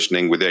the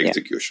positioning with the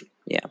execution.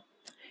 Yeah.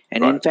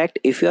 And in fact,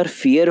 if you're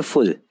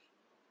fearful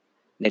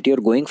that you're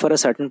going for a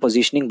certain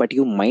positioning, but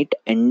you might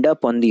end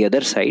up on the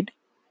other side,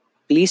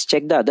 please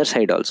check the other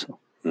side also.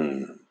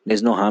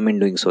 There's no harm in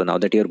doing so. Now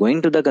that you're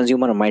going to the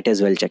consumer, might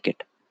as well check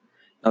it.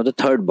 Now the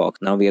third box,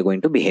 now we are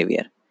going to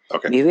behavior.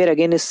 Okay. Behavior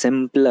again is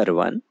simpler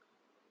one.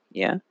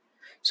 Yeah.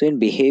 So in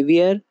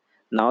behavior,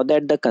 now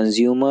that the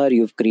consumer,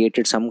 you've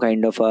created some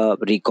kind of a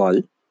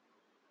recall,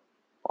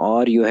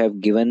 or you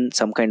have given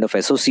some kind of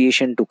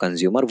association to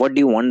consumer, what do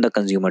you want the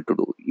consumer to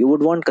do? You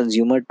would want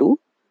consumer to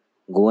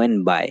go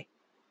and buy.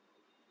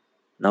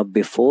 Now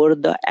before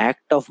the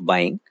act of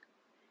buying,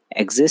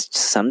 exists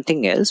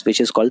something else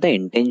which is called the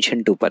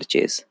intention to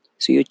purchase.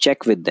 So you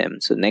check with them.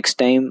 So next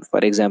time, for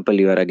example,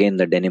 you are again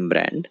the denim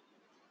brand.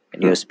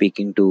 and you're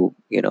speaking to,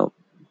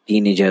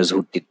 teenagers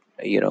who,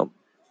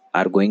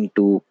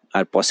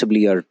 are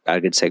possibly your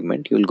target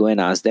segment, you'll go and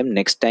ask them,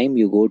 next time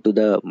you go to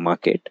the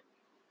market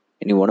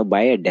and you want to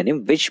buy a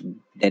denim, which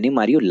denim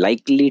are you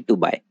likely to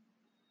buy?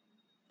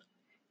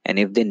 And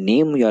if they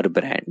name your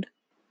brand,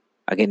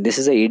 again, this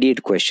is a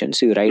idiot question,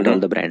 so you write all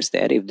the brands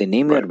there. If they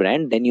name your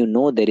brand, then you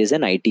know there is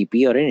an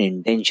ITP or an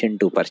intention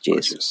to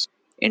purchase.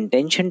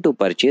 Intention to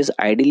purchase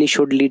ideally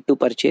should lead to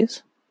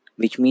purchase,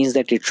 which means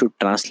that it should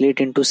translate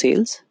into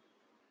sales,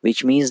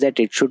 which means that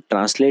it should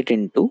translate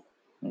into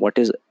what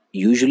is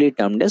usually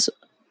termed as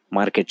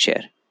market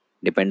share.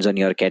 Depends on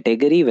your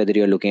category, whether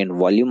you're looking at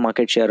volume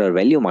market share or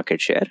value market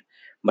share,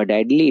 but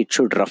ideally it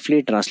should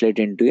roughly translate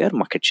into your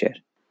market share.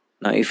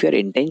 Now, if your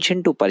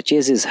intention to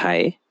purchase is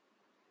high,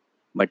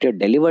 but your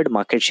delivered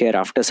market share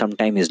after some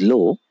time is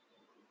low,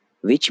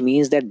 which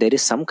means that there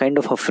is some kind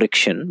of a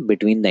friction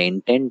between the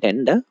intent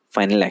and the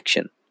final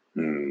action.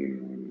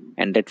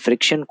 And that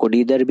friction could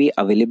either be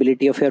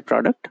availability of your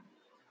product.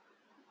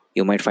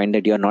 You might find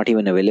that you are not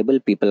even available.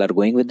 People are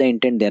going with the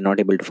intent, they are not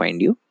able to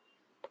find you.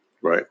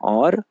 Right.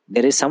 Or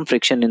there is some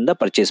friction in the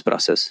purchase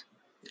process.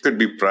 It could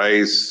be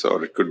price,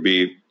 or it could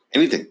be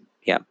anything.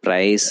 Yeah,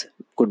 price,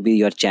 could be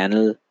your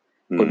channel,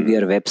 could be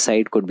your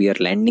website, could be your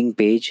landing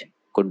page,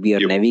 could be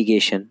your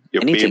navigation,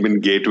 your anything.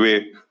 payment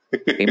gateway.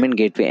 Payment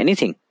gateway,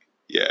 anything.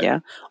 Yeah.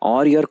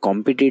 Or your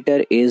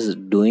competitor is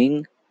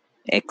doing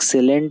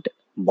excellent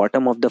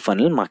bottom of the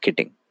funnel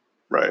marketing.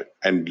 Right.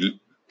 And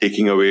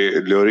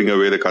luring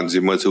away the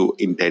consumers who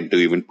intend to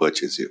even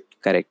purchase you.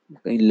 Correct.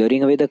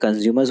 Luring away the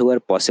consumers who are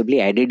possibly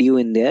added you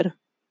in their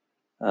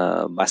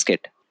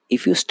basket.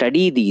 If you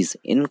study these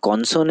in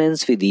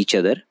consonance with each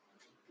other,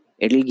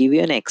 it will give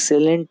you an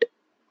excellent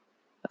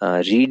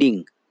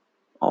reading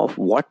of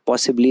what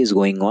possibly is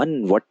going on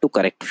and what to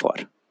correct for.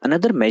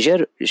 Another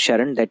measure,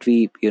 Sharan, that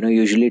we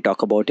usually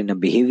talk about in a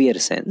behavior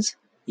sense,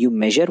 you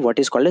measure what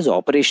is called as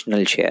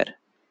operational share,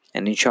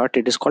 and in short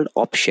it is called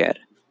op share.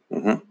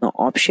 Now,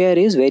 op share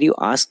is where you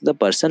ask the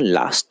person,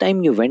 last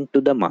time you went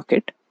to the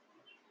market,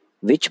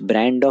 which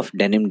brand of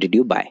denim did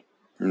you buy?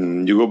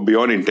 You go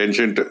beyond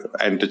intention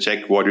to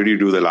check what did you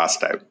do the last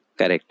time.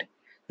 Correct.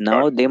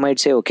 Now they might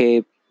say,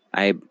 okay,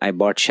 I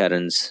bought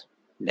Sharan's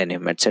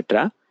denim,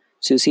 etc.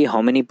 So you see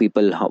how many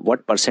people,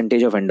 what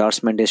percentage of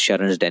endorsement is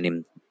Sharan's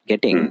denim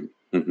getting,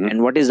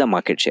 and what is the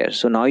market share.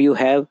 So now you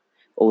have,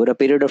 over a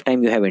period of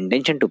time, you have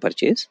intention to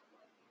purchase,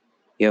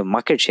 you have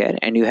market share,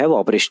 and you have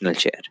operational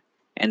share.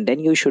 And then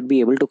you should be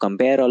able to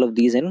compare all of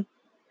these and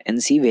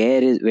see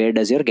where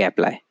does your gap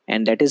lie.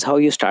 And that is how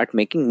you start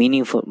making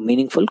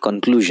meaningful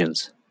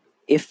conclusions.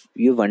 If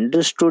you've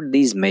understood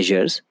these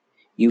measures,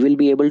 you will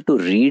be able to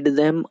read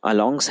them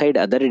alongside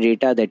other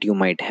data that you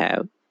might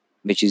have,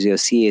 which is your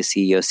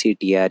CAC, your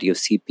CTR, your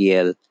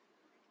CPL,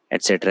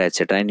 etc.,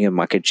 and your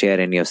market share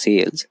and your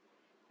sales.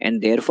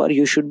 And therefore,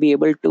 you should be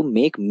able to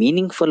make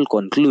meaningful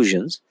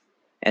conclusions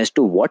as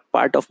to what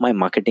part of my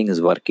marketing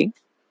is working,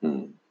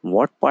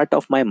 what part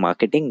of my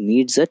marketing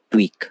needs a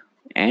tweak.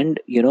 And,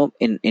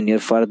 in your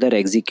further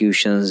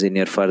executions, in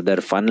your further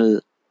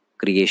funnel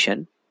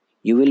creation,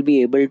 you will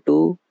be able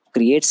to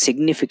create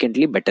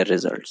significantly better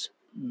results.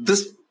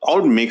 This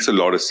all makes a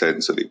lot of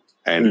sense, Sudeep.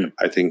 And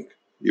I think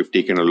you've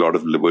taken a lot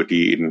of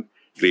liberty in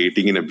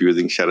creating and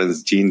abusing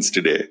Sharan's genes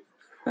today.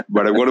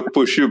 But I want to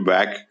push you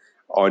back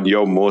on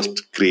your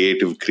most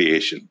creative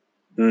creation.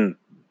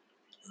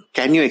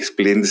 Can you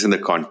explain this in the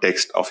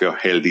context of your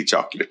healthy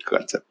chocolate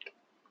concept?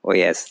 Oh,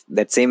 yes.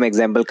 That same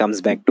example comes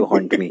back to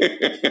haunt me.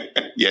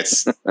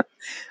 Yes.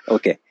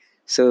 Okay.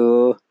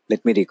 So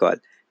let me recall.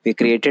 We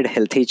created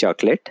healthy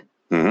chocolate.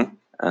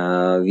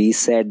 We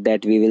said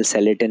that we will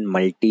sell it in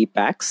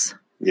multi-packs.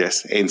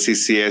 Yes.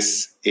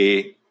 NCCS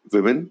A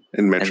women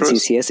in metros.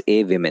 NCCS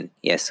A women.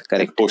 Yes,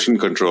 correct. And portion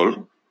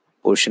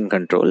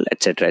control,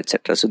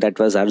 etc., So that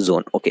was our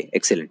zone. Okay,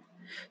 excellent.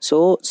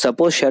 So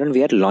suppose, Sharan,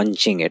 we are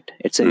launching it.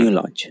 It's a new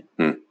launch.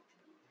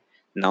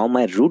 Now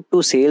my route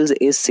to sales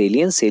is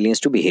salience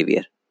to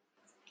behavior.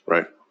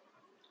 Right.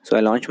 So I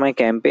launch my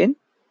campaign,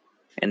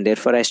 and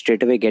therefore I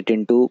straight away get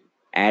into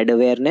ad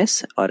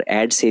awareness or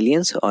ad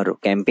salience or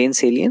campaign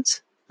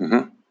salience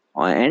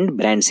and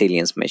brand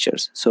salience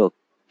measures. So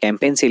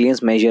campaign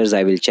salience measures,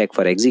 I will check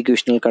for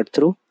executional cut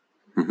through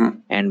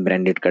and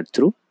branded cut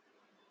through.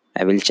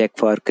 I will check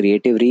for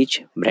creative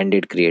reach,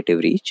 branded creative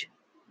reach,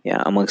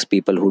 amongst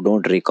people who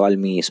don't recall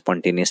me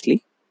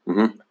spontaneously.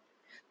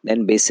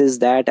 Then basis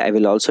that, I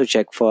will also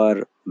check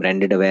for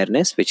branded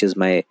awareness, which is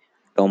my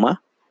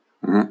TOMA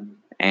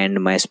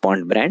and my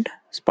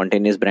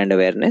spontaneous brand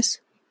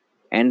awareness.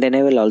 And then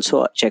I will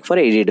also check for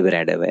aided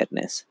brand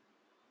awareness.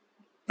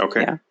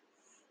 Okay. Yeah.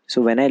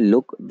 So when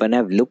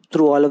I've looked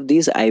through all of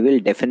these, I will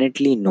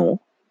definitely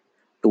know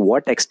to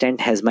what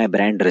extent has my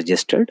brand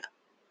registered.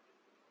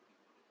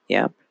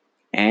 Yeah.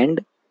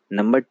 And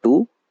number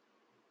 2,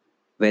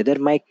 whether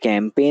my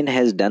campaign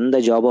has done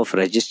the job of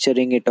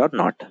registering it or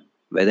not,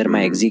 whether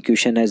my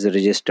execution has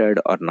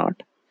registered or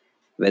not,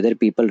 whether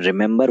people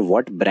remember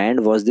what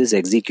brand was this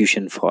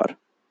execution for.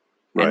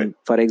 Right. And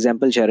for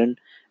example, Sharan,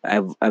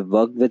 I've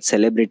worked with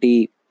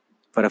celebrity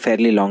for a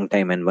fairly long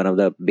time and one of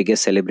the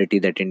biggest celebrity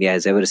that India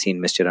has ever seen,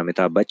 Mr.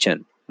 Amitabh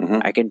Bachchan,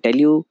 I can tell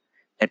you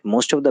that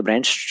most of the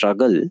brands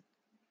struggle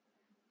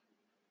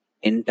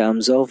in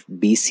terms of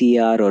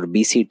BCR or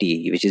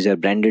BCT, which is your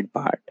branded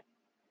part.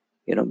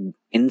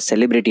 In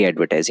celebrity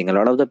advertising, a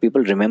lot of the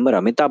people remember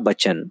Amitabh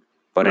Bachchan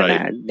for an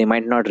ad. They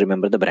might not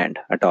remember the brand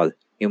at all.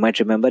 You might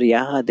remember,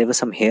 there was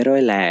some hair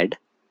oil ad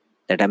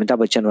that Amitabh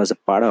Bachchan was a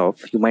part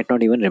of. You might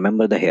not even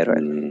remember the hair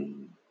oil.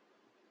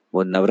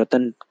 Well,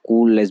 Navratan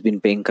Cool has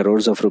been paying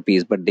crores of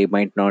rupees, but they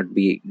might not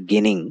be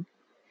gaining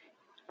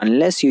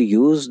unless you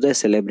use the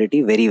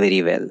celebrity very,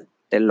 very well.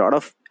 There are a lot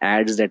of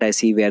ads that I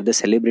see where the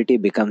celebrity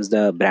becomes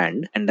the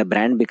brand and the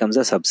brand becomes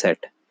a subset.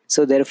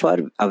 So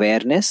therefore,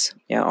 awareness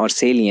or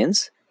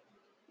salience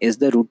is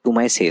the route to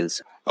my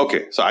sales.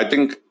 Okay, so I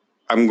think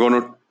I'm going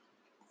to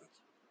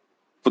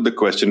put the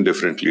question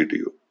differently to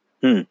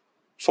you.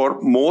 For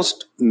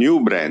most new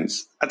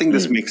brands, I think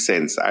this makes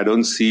sense. I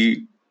don't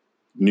see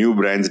new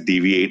brands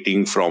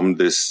deviating from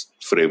this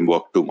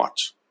framework too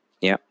much.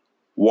 Yeah.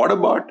 What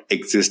about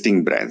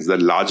existing brands, the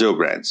larger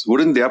brands?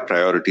 Wouldn't their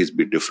priorities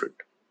be different?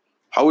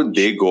 How would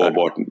they go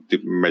about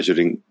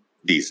measuring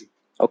these?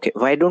 Okay,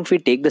 why don't we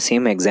take the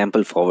same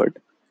example forward?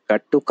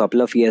 Cut to a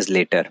couple of years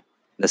later.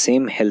 The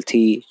same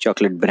healthy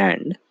chocolate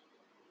brand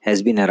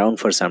has been around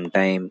for some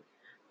time.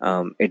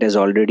 It has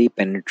already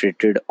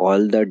penetrated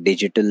all the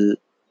digital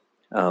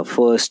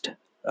first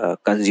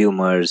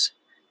consumers.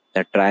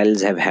 The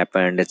trials have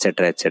happened,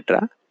 etc.,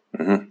 etc.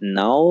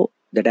 Now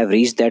that I've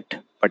reached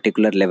that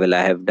particular level,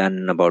 I have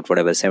done about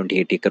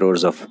 70-80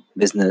 crores of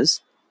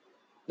business.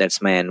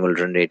 That's my annual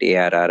run rate,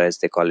 ARR as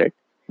they call it.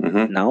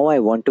 Now I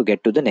want to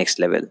get to the next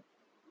level.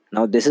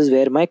 Now this is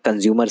where my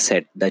consumer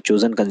set, the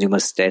chosen consumer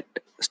set,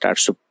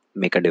 starts to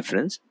make a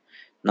difference.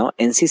 Now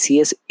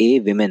NCCS A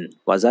women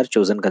was our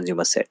chosen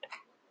consumer set.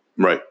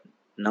 Right.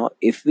 Now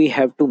if we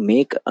have to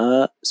make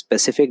a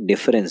specific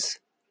difference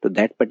to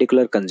that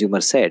particular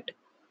consumer set,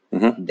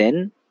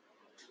 then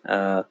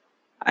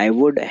I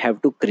would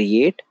have to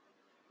create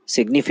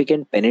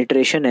significant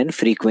penetration and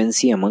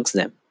frequency amongst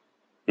them.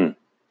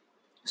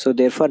 So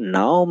therefore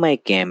now my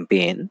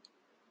campaign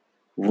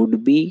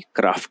would be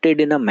crafted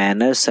in a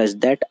manner such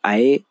that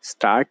I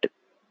start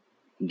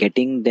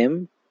getting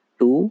them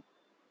to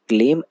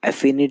claim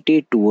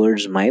affinity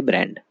towards my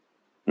brand.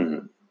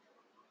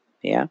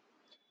 Yeah.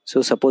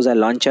 So suppose I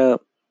launch a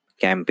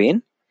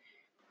campaign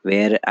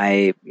where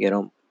I,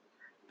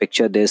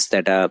 picture this,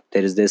 that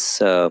there is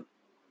this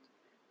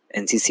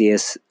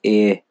NCCS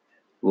A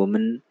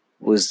woman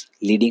who's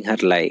leading her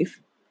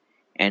life,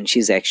 and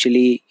she's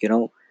actually,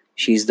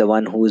 she's the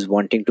one who is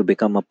wanting to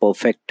become a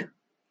perfect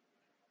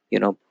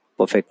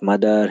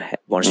mother,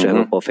 wants to have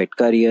a perfect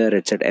career,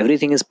 etc.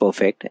 Everything is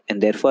perfect,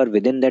 and therefore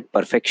within that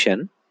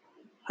perfection,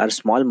 her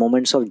small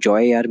moments of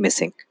joy are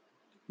missing.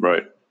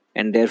 Right.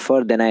 And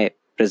therefore then I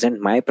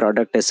present my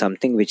product as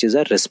something which is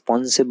a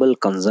responsible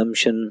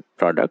consumption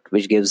product,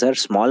 which gives her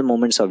small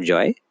moments of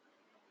joy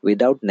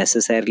without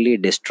necessarily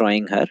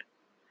destroying her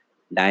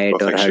diet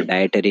or her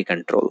dietary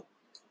control.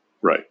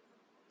 Right.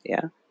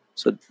 Yeah.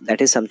 So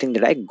that is something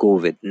that I go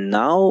with.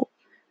 Now,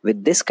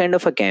 with this kind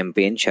of a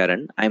campaign,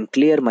 Sharan, I'm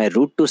clear my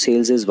route to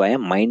sales is via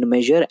mind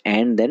measure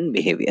and then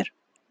behavior.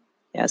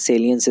 Yeah,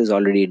 salience is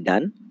already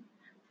done.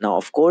 Now,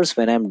 of course,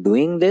 when I'm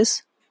doing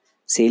this,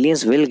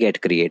 salience will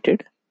get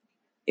created.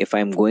 If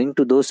I'm going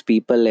to those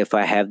people, if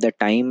I have the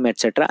time,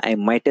 etc., I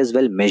might as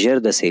well measure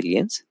the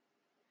salience.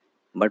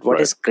 But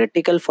what is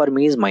critical for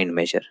me is mind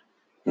measure.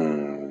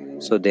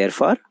 So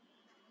therefore,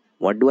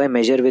 what do I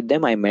measure with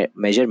them? I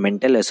measure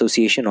mental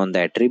association on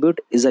the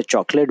attribute. Is a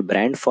chocolate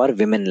brand for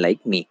women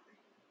like me.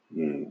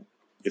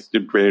 It's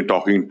when you're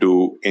talking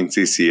to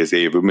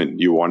NCCSA women,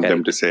 you want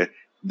them to say,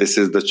 this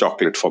is the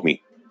chocolate for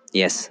me.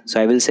 Yes.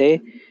 So I will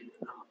say,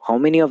 how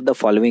many of the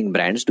following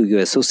brands do you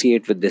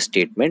associate with this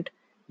statement?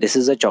 This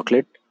is a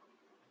chocolate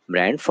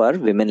brand for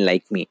women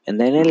like me.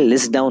 And then I'll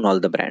list down all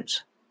the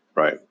brands.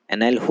 Right.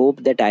 And I'll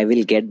hope that I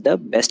will get the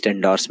best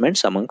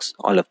endorsements amongst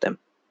all of them.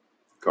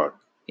 Got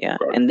Yeah.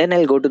 And then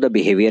I'll go to the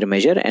behavior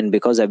measure. And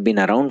because I've been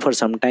around for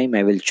some time,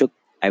 I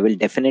will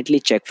definitely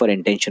check for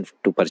intention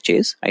to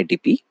purchase,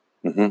 ITP.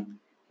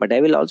 But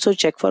I will also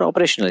check for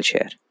operational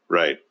share.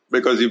 Right.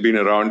 Because you've been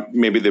around,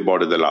 maybe they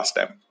bought it the last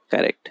time.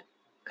 Correct.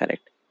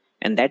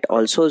 And that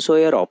also, so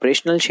your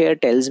operational share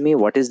tells me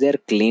what is their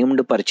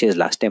claimed purchase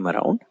last time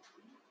around.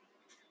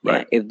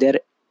 Right. Yeah, if their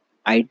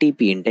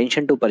ITP,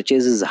 intention to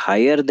purchase, is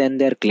higher than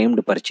their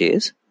claimed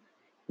purchase,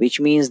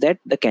 which means that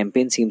the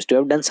campaign seems to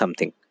have done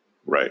something.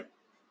 Right.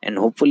 And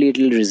hopefully it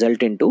will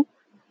result into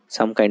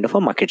some kind of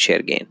a market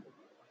share gain.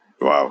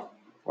 Wow.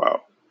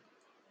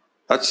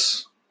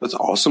 That's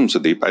awesome,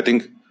 Sudeep. I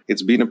think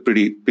it's been a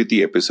pretty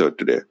pithy episode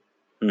today.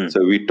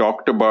 So we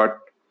talked about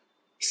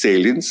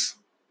salience.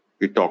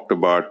 We talked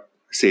about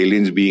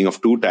salience being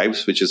of two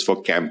types, which is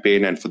for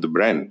campaign and for the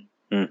brand.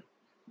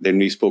 Then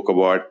we spoke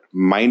about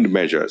mind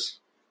measures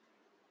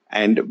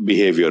and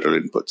behavioral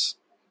inputs.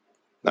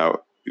 Now,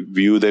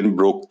 you then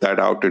broke that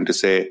out into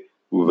say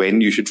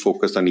when you should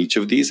focus on each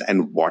of these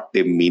and what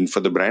they mean for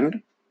the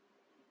brand.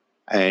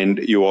 And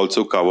you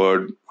also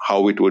covered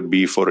how it would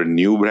be for a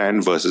new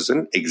brand versus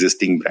an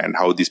existing brand,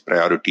 how these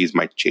priorities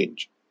might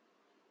change.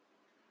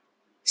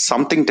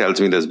 Something tells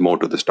me there's more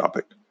to this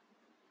topic.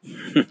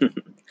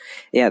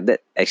 Yeah,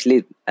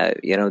 actually,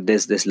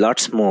 there's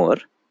lots more.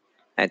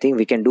 I think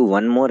we can do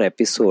one more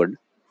episode.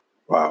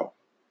 Wow.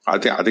 I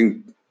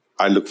think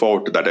I look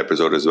forward to that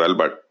episode as well.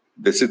 But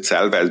this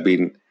itself has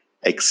been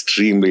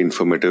extremely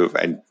informative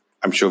and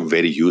I'm sure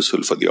very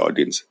useful for the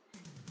audience.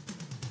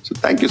 So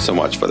thank you so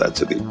much for that,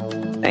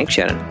 Sudeep. Thanks,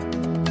 Sharan.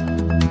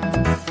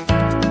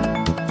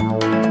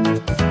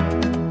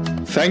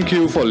 Thank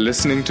you for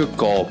listening to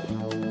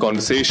CoBB,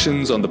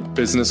 Conversations on the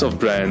Business of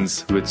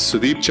Brands with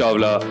Sudeep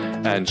Chawla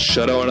and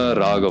Sharan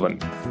Raghavan.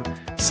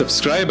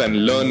 Subscribe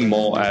and learn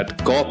more at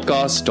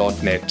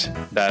cobcast.net.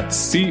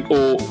 That's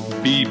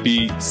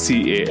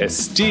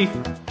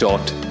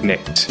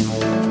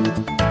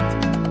CoBBCAST.net.